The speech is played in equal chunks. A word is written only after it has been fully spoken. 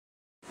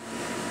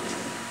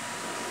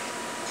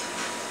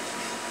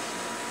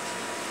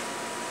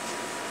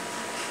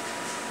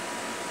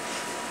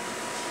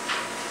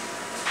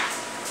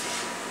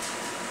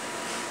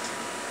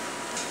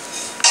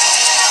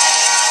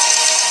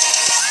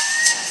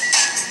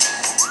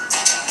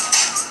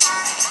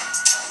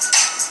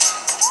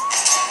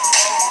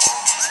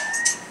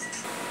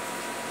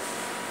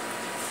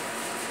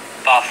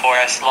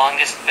Paris'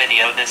 longest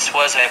video. This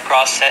was a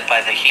process by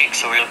the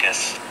Hughes.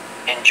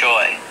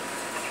 Enjoy.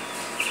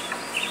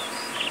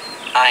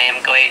 I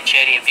am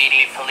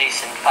gvdhd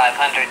police and $500.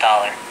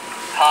 Ha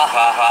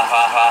ha ha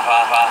ha ha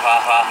ha ha ha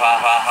ha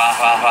ha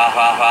ha ha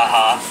ha ha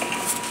ha.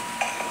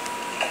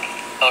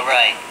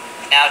 Alright,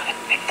 now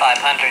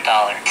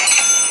 $500.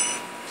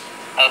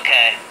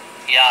 Okay,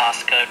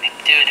 yas go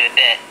do the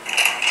bit.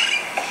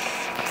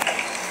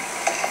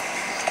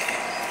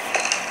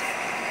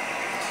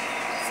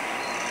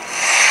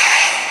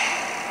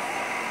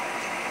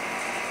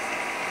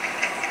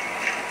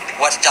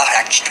 What the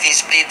heck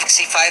is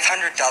Pixie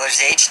 $500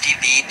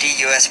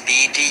 hdbdudbdjhdbd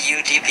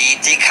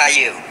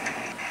Caillou?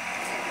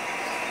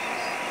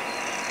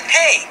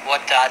 Hey!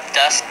 What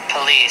dust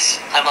police?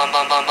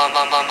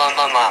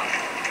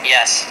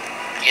 Yes.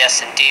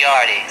 Yes, and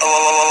DRD.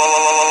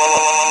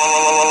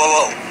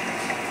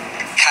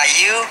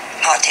 Caillou,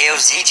 Pateo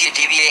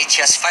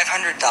ZGDBHS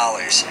 $500.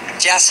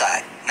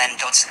 Jasa,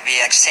 Mendots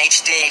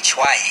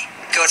VXHDHY.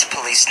 Go to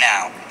police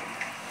now.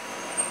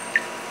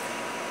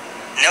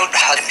 Note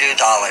 $100.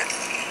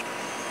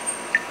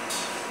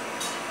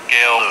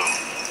 Caillou,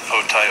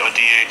 Pateo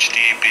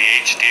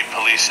DHDBHD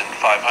police and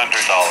 $500.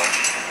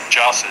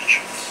 Jossage.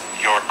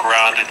 You're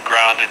grounded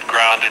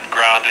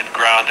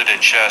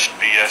at chest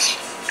BS.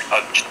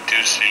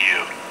 Do see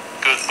you.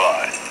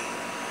 Goodbye.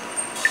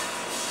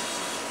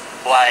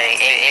 Why?